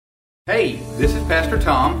Hey, this is Pastor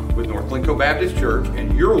Tom with North Glencoe Baptist Church,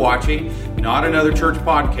 and you're watching Not Another Church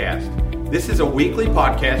Podcast. This is a weekly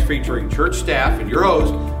podcast featuring church staff and your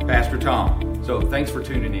host, Pastor Tom. So thanks for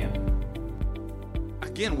tuning in.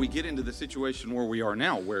 Again, we get into the situation where we are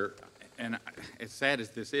now, where, and as sad as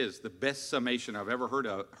this is, the best summation I've ever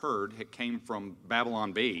heard came from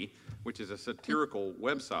Babylon Bee, which is a satirical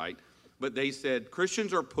website, but they said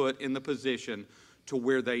Christians are put in the position to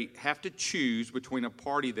where they have to choose between a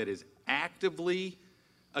party that is actively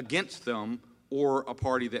against them or a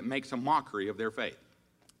party that makes a mockery of their faith.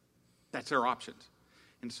 That's their options.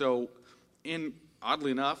 And so,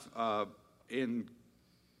 oddly enough, in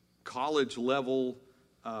college level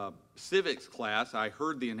civics class, I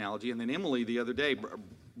heard the analogy, and then Emily the other day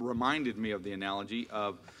reminded me of the analogy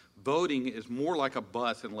of voting is more like a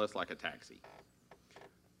bus and less like a taxi.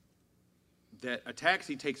 That a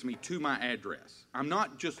taxi takes me to my address. I'm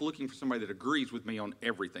not just looking for somebody that agrees with me on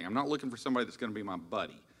everything. I'm not looking for somebody that's going to be my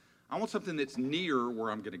buddy. I want something that's near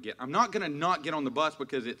where I'm going to get. I'm not going to not get on the bus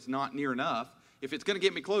because it's not near enough. If it's going to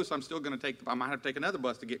get me close, I'm still going to I might have to take another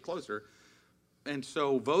bus to get closer. And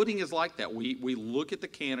so voting is like that. We look at the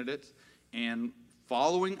candidates and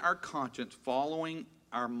following our conscience, following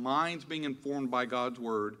our minds being informed by God's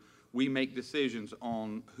word, we make decisions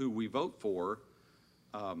on who we vote for.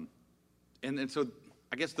 And so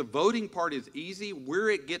I guess the voting part is easy. Where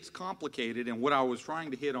it gets complicated, and what I was trying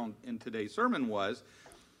to hit on in today's sermon was,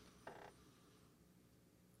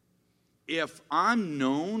 if I'm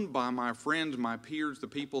known by my friends, my peers, the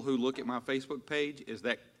people who look at my Facebook page, is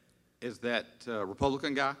that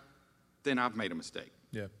Republican guy, then I've made a mistake.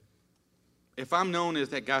 Yeah. If I'm known as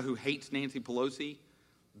that guy who hates Nancy Pelosi,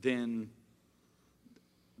 then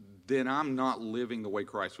I'm not living the way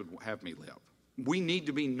Christ would have me live. We need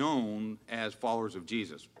to be known as followers of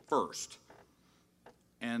Jesus first.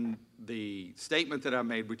 And the statement that I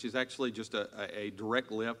made, which is actually just a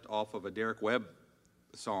direct lift off of a Derek Webb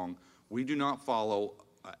song, we do not follow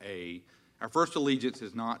our first allegiance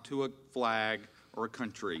is not to a flag or a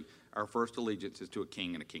country. Our first allegiance is to a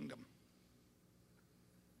king and a kingdom.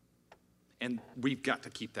 And we've got to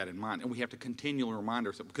keep that in mind. And we have to continually remind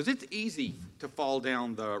ourselves, because it's easy to fall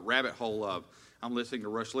down the rabbit hole of, I'm listening to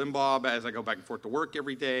Rush Limbaugh as I go back and forth to work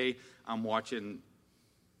every day. I'm watching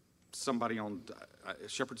somebody on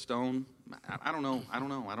Shepherd Stone. I don't know. I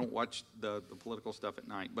don't watch the political stuff at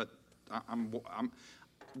night. But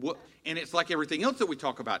and it's like everything else that we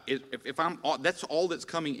talk about. If that's all that's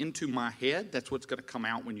coming into my head, that's what's going to come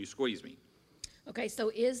out when you squeeze me. Okay,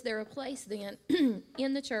 so is there a place then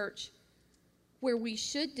in the church where we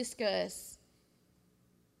should discuss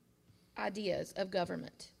ideas of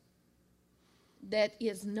government that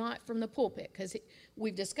is not from the pulpit? Because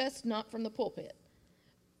we've discussed not from the pulpit.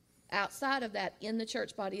 Outside of that, in the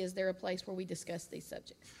church body, is there a place where we discuss these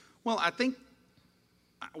subjects? Well,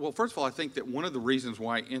 first of all, I think that one of the reasons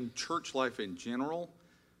why in church life in general,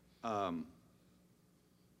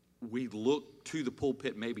 we look to the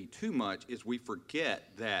pulpit maybe too much is we forget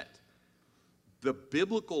that the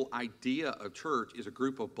biblical idea of church is a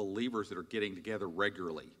group of believers that are getting together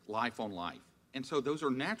regularly, life on life. And so those are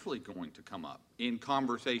naturally going to come up in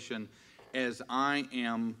conversation as I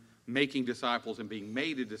am making disciples and being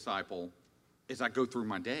made a disciple as I go through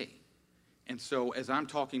my day. And so as I'm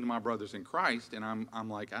talking to my brothers in Christ, and I'm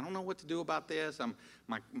like, I don't know what to do about this.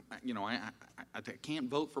 I can't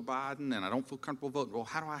vote for Biden, and I don't feel comfortable voting. Well,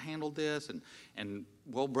 how do I handle this? And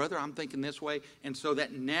well, brother, I'm thinking this way. And so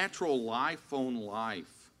that natural life on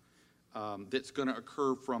life that's going to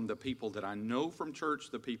occur from the people that I know from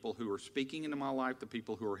church, the people who are speaking into my life, the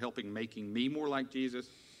people who are helping making me more like Jesus,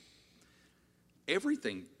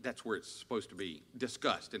 everything, that's where it's supposed to be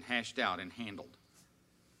discussed and hashed out and handled.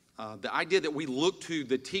 The idea that we look to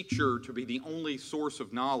the teacher to be the only source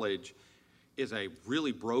of knowledge is a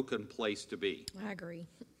really broken place to be. I agree.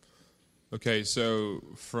 Okay, so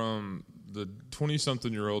from the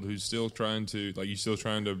 20-something-year-old who's still trying to,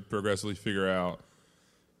 progressively figure out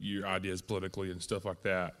your ideas politically and stuff like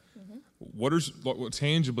that, what are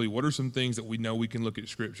some things that we know we can look at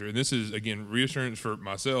Scripture? And this is, again, reassurance for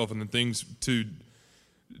myself and the things to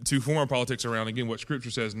form our politics around, again, what Scripture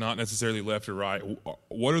says, not necessarily left or right.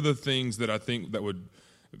 What are the things that I think that would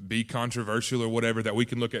be controversial or whatever that we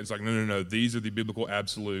can look at? It's like, no, these are the biblical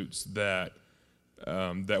absolutes that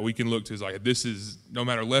we can look to. It's like, this is, no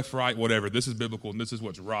matter left, right, whatever, this is biblical and this is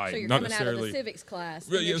what's right. So you're not coming out of the civics class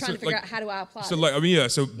and you're trying to figure out how do I apply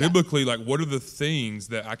this. Biblically, like, what are the things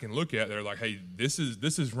that I can look at that are like, hey, this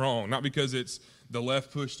is wrong, not because it's the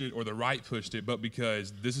left pushed it or the right pushed it, but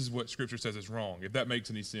because this is what Scripture says is wrong. If that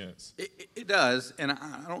makes any sense. It does, and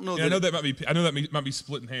I don't know. And I know that might be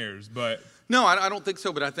splitting hairs, but no, I don't think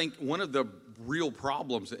so. But I think one of the real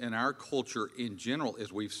problems in our culture in general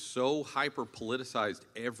is we've so hyper politicized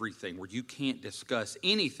everything where you can't discuss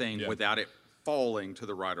anything without it falling to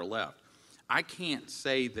the right or left. I can't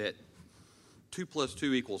say that 2 +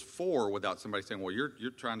 2 = 4 without somebody saying, well,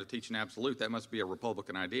 you're trying to teach an absolute. That must be a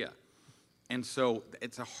Republican idea. And so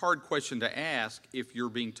it's a hard question to ask if you're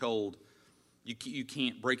being told you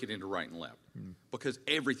can't break it into right and left. Because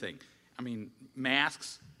everything, I mean,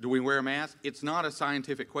 masks, do we wear a mask? It's not a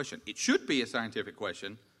scientific question. It should be a scientific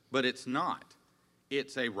question, but it's not.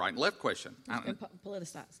 It's a right and left question. It's been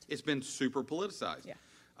politicized. It's been super politicized.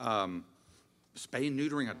 Yeah. Spay and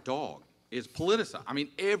neutering a dog is politicized. I mean,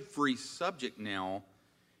 every subject now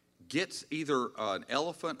gets either an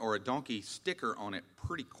elephant or a donkey sticker on it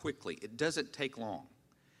pretty quickly. It doesn't take long.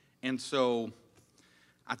 And so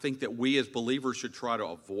I think that we as believers should try to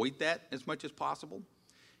avoid that as much as possible.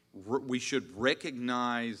 We should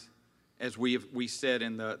recognize, as we said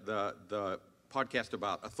in the podcast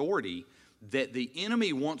about authority, that the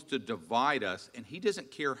enemy wants to divide us, and he doesn't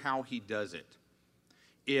care how he does it.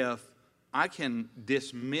 If I can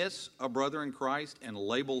dismiss a brother in Christ and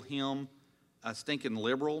label him a stinking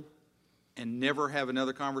liberal and never have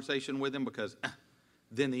another conversation with him, because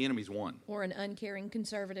then the enemy's won. Or an uncaring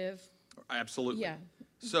conservative. Absolutely. Yeah.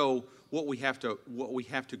 So what we have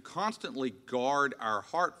to constantly guard our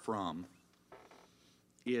heart from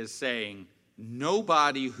is saying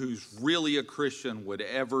nobody who's really a Christian would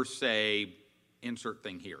ever say insert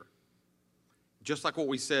thing here. Just like what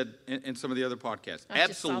we said in some of the other podcasts. I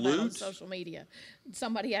just saw that on social media.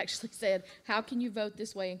 Somebody actually said, how can you vote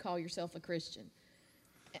this way and call yourself a Christian?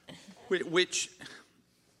 Which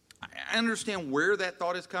I understand where that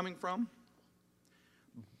thought is coming from,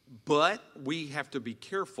 but we have to be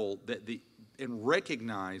careful and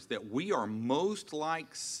recognize that we are most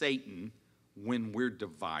like Satan when we're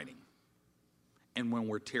dividing and when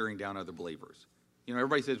we're tearing down other believers. You know,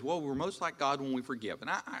 everybody says, well, we're most like God when we forgive. And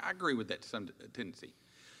I agree with that to some tendency.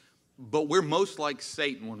 But we're most like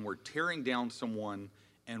Satan when we're tearing down someone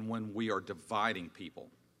and when we are dividing people.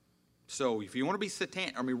 So if you want to be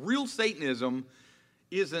satanic, real Satanism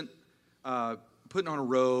isn't putting on a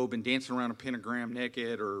robe and dancing around a pentagram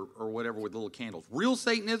naked or whatever with little candles. Real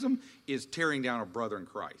Satanism is tearing down a brother in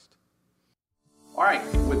Christ. All right,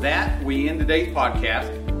 with that, we end today's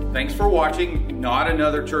podcast. Thanks for watching Not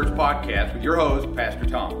Another Church Podcast with your host, Pastor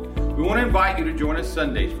Tom. We want to invite you to join us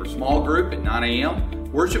Sundays for small group at 9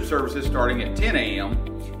 a.m., worship services starting at 10 a.m.,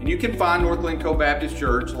 and you can find North Glencoe Baptist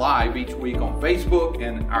Church live each week on Facebook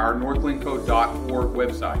and our northglencoe.org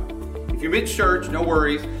website. If you miss church, no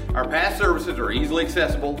worries. Our past services are easily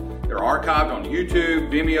accessible. They're archived on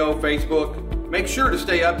YouTube, Vimeo, Facebook. Make sure to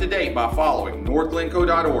stay up to date by following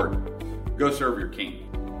northglencoe.org. Go serve your King.